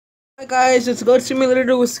Hi guys, it's Goat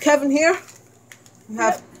Simulator with Kevin here. We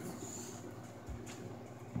have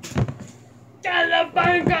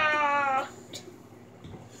Calabanga!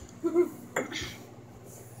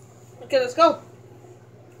 Okay, let's go.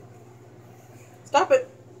 Stop it.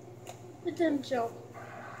 It didn't show.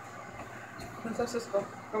 Let's go.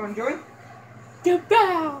 Come on, join. The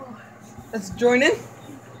bow! Let's join in.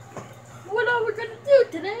 What are we gonna do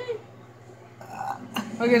today?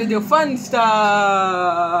 We're gonna do fun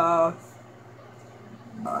stuff.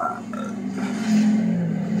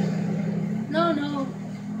 No,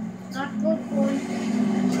 not good boy.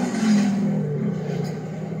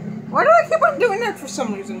 Why do I keep on doing that for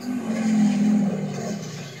some reason?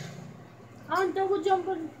 I'm double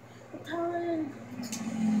jumping. Italian.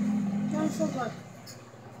 Not so good.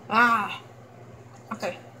 Ah.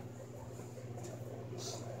 Okay.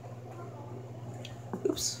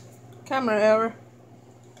 Oops. Camera error.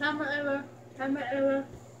 Camera error. Camera error.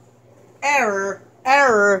 Error.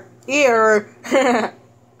 Error. Error.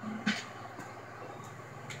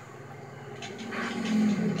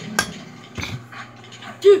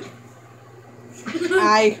 Dude.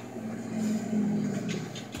 Aye.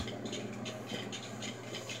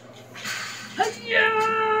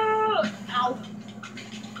 Yeah! Ow.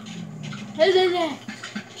 Hey there.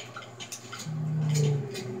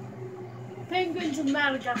 Penguins of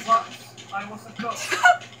Madagascar. I wasn't close.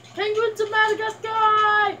 Penguins of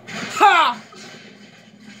Madagascar! Ha!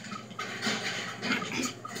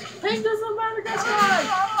 Penguins of Madagascar!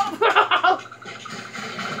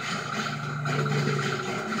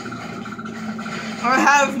 I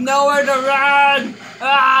have nowhere to run!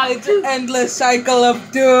 Ah, it's an endless cycle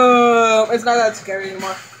of doom! It's not that scary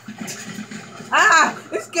anymore. Ah!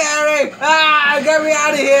 It's scary! Ah! Get me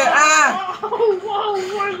out of here! Ah!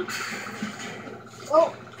 Oh,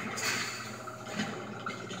 oh.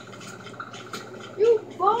 You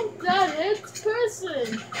bumped that hit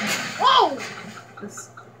person! Oh!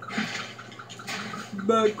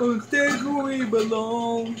 Back on stage where we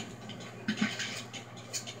belong.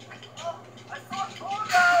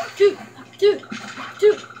 Dude.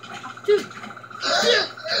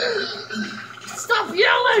 Stop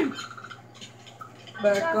yelling!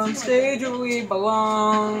 Back on stage where we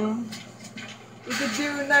belong. We could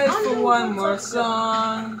do nice for one more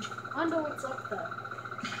song. I know what's up there.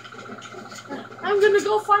 I'm gonna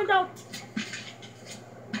go find out.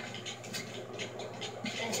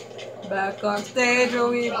 Back on stage where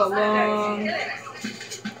we belong.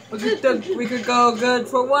 We could go good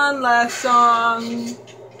for one last song.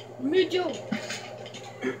 Me too.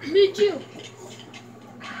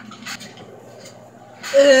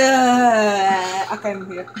 Okay, I'm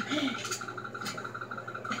here.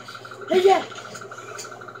 Hey yeah.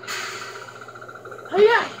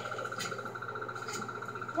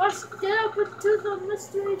 Let's get up into the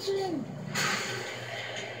mystery thing.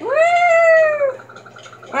 Woo!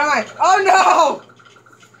 Where am I? Oh no!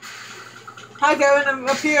 Hi Kevin, I'm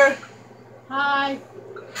up here. Hi.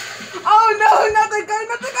 Oh no, not the guy,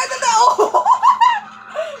 no!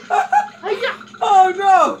 Hey yeah. Oh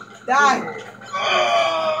no! Die!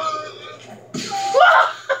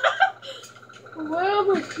 Where am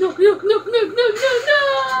I? No.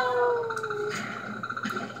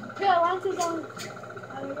 Okay, I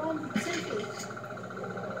landed safely.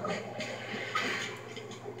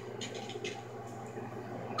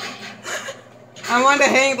 I'm on the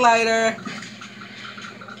hang glider.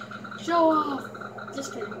 Show off.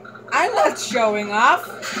 Just kidding. I'm not showing off.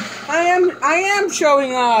 I am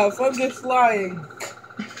showing off. I'm just lying.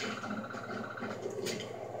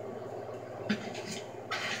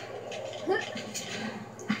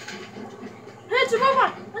 It's a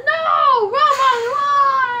robot! No! Robot,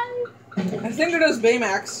 run! I think it is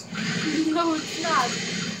Baymax. No, it's not.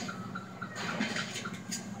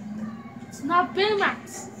 It's not Baymax.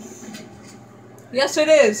 Yes, it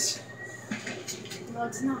is. No,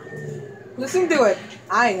 it's not. Listen to it.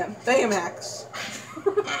 I am Baymax.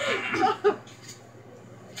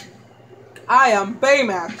 I am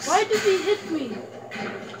Baymax. Why did he hit me?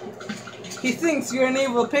 He thinks you're an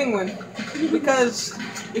evil penguin. Because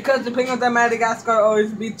the penguins at Madagascar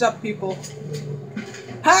always beats up people.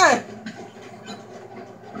 Hey!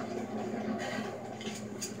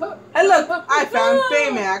 Hey look! I found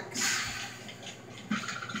Baymax.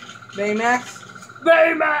 Baymax?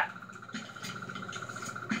 Baymax!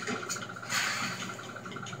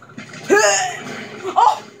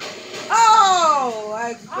 Oh! Oh!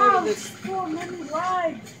 I exploded this. So many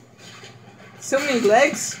legs. So many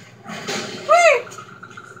legs? Whee!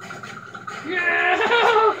 Yeah!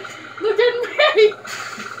 Look at me!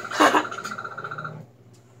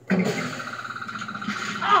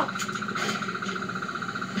 Oh!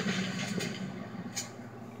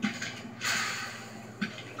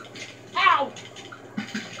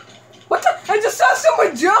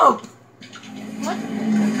 jump! What? I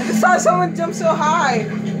just saw someone jump so high.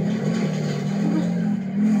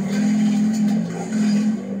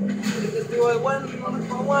 Do it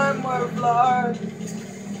one more vlog.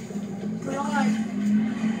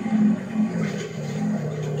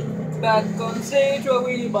 Back on stage where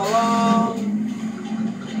we belong.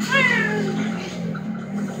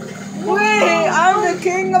 Wait, I'm the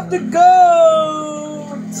king of the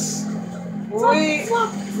goats. Wait.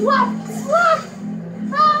 Flop, flop, flop.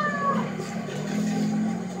 Ah.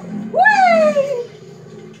 Wait.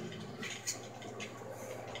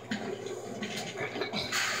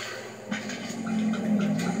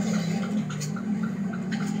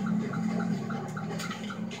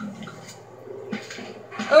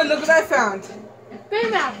 Oh, look what I found.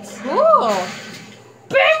 Baymax. Cool.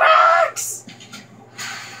 Baymax.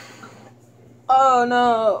 Oh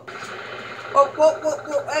no. Oh, whoa, whoa,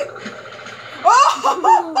 whoa, hey.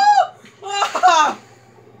 Oh! Ah!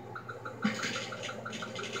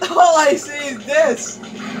 All I see is this.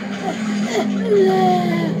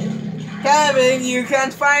 Kevin, you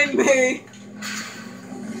can't find me.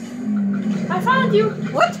 I found you.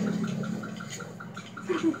 What?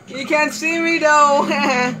 You can't see me though. Your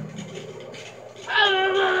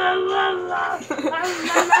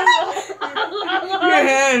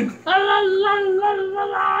hand.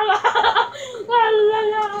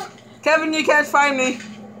 Kevin, you can't find me.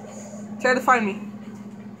 Try to find me.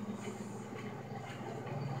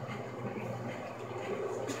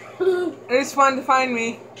 It's fun to find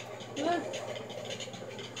me.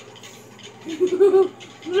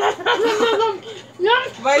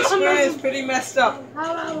 My screen is pretty messed up.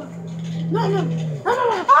 No.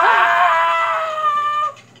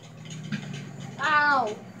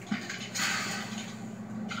 Ow.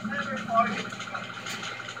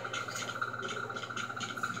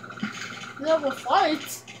 Never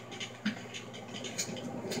fight.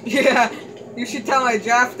 Yeah, you should tell my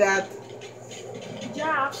draft that.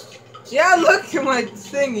 Josh. Yeah, look at my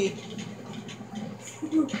thingy.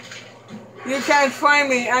 You can't find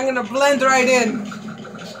me. I'm gonna blend right in.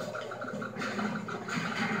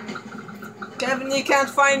 Kevin, you can't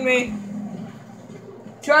find me.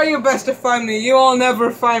 Try your best to find me. You will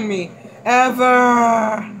never find me.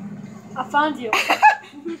 Ever. I found you.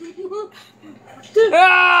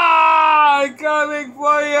 Ah, I'm coming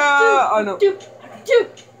for you. Oh no.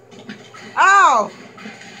 Ow.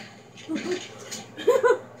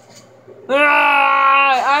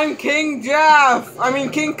 Ah, I'm King Jeff. I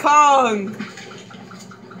mean King Kong.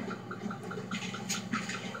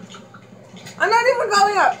 I'm not even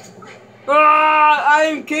going up. Ah,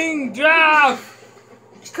 I'm King Jeff.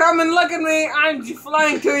 Come and look at me. I'm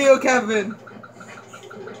flying to you, Kevin.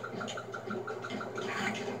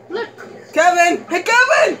 Look. Kevin. Hey,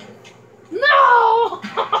 Kevin. No.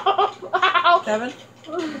 Ow. Kevin.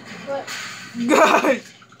 What?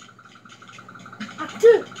 Guys.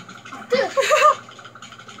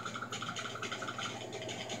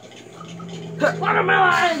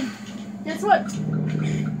 Watermelon! Guess what?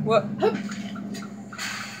 What?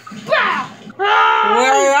 Bah!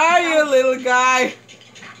 Where are you, little guy?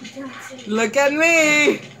 Look at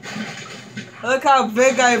me. Look how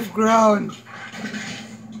big I've grown.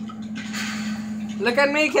 Look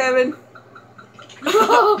at me, Kevin.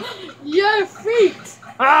 Your feet!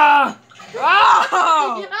 Ah! Ah!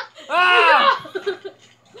 Ah! Ah!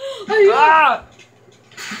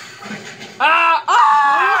 Ah!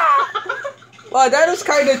 Ah! Wow, that was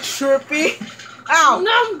kind of trippy. Ow!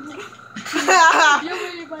 No! You're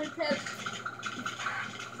really my pet.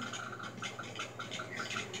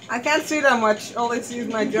 I can't see that much. All I see is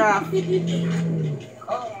my giraffe.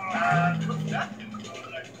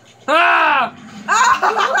 Ah!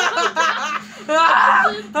 Ah!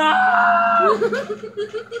 Ah!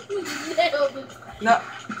 Nailed it. No.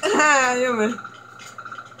 Human.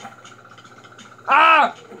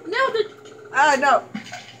 Ah! Nailed it. Ah, no.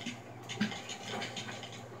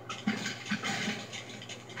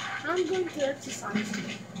 I'm going to exercise.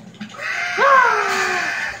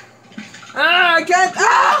 Ah, I can't.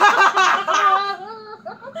 Ah!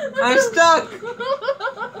 I'm stuck.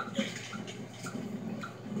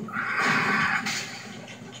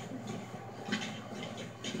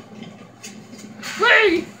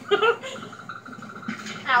 Wait!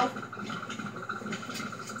 Ow.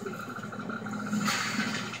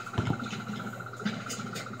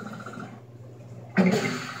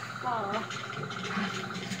 Aw.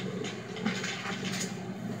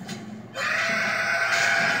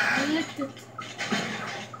 I licked it.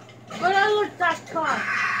 But I licked that car.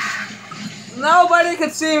 Nobody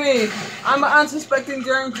could see me. I'm unsuspecting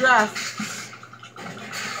during draft.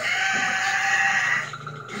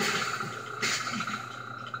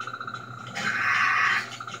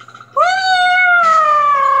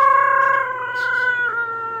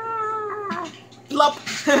 flop.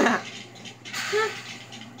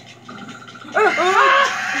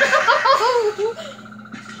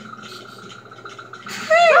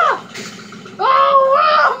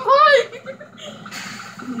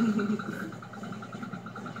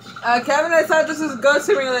 Kevin, I thought this was Goat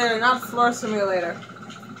Simulator, not Floor Simulator.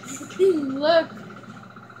 Look.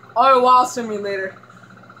 Or Wall Simulator.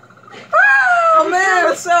 Oh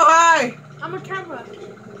man, it's so high! I'm a camera.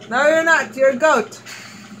 No, you're not. You're a goat.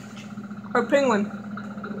 Or penguin.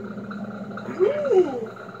 Ooh.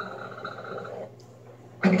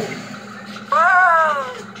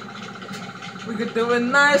 We could do it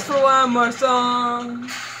nice for one more song.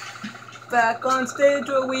 Back on stage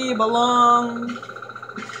where we belong.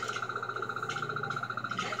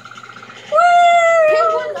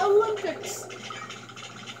 Penguin Olympics.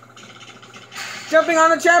 Jumping on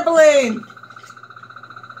the trampoline.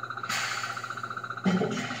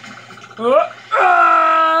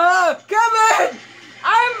 Kevin!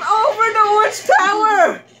 I'm over the Witch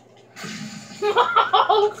Tower!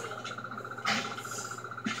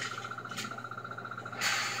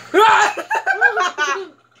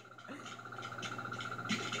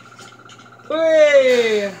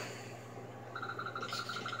 Whee!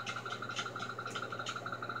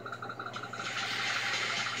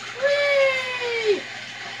 Whee!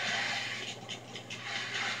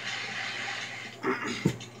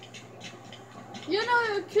 You know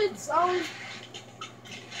your kids always.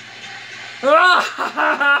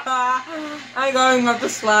 I'm going up the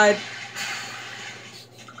slide.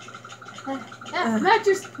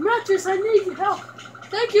 Mattress, I need your help.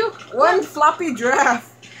 Thank you. One floppy giraffe.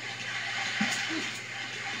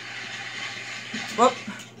 Whoop.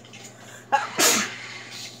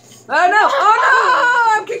 Oh no! Oh no!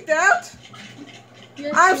 I'm kicked out.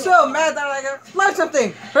 Yes, I'm you so mad that I gotta fly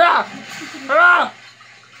something. Hurrah! Hurrah!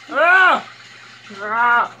 Hurrah!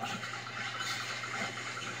 Hurrah!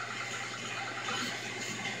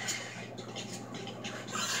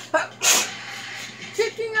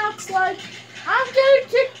 Kicking out slide. I'm getting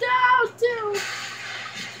kicked out too.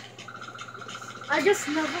 I guess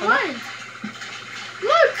never mind.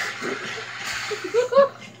 Look!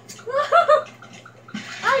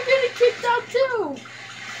 I'm getting kicked out too.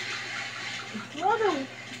 What a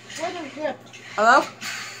rip. Hello?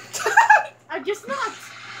 I guess not.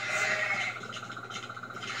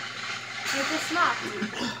 I guess not.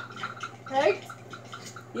 Right?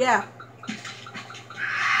 Yeah.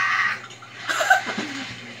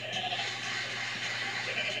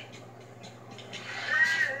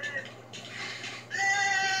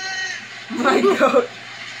 My goat.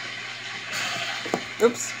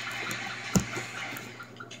 Oops.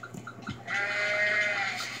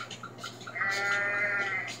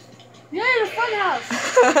 Yay, the fun house.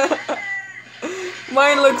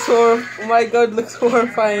 Mine looks my goat looks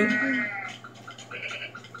horrifying.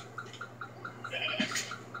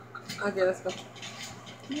 Okay, let's go.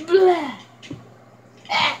 Bleh.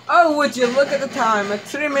 Oh, would you look at the time? At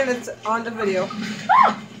 3 minutes on the video.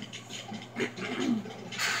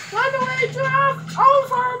 Run away, giraffe!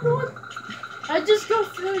 Over! I just go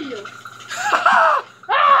through you.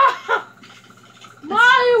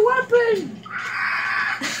 My weapon!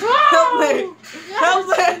 Help me! Yes. Help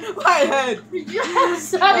me! My head!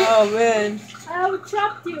 Yes, Oh man. I have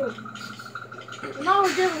trapped you. Now we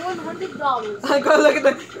get $100. Go look at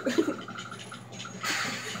the.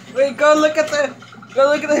 Wait, go look at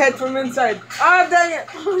the head from inside. Ah, dang it!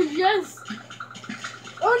 Oh yes.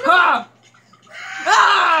 Oh no! Ah!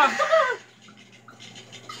 Ah!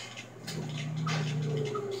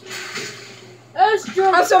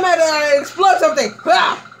 Astro. I'm so mad that I explode something!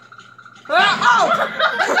 Ah! Ah! Ow!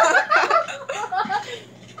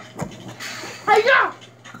 Hey, go!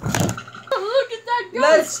 Look at that goat!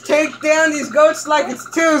 Let's take down these goats like it's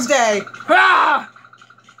Tuesday! Ah!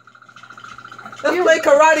 Let's play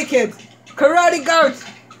Karate Kid! Karate Goat!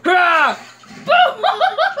 Ah!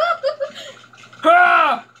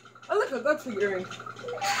 Ah! Oh look, a goat figurine.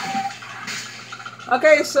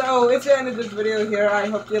 Okay, so it's the end of this video here. I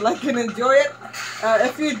hope you like and enjoy it.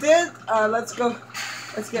 If you did, let's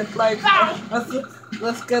get like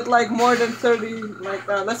let's get like more than 30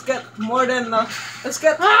 let's get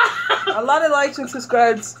a lot of likes and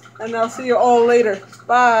subscribes, and I'll see you all later.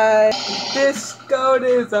 Bye. This goat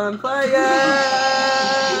is on fire.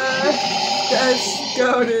 This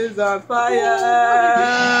goat is on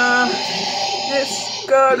fire. This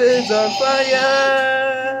goat is on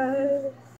fire.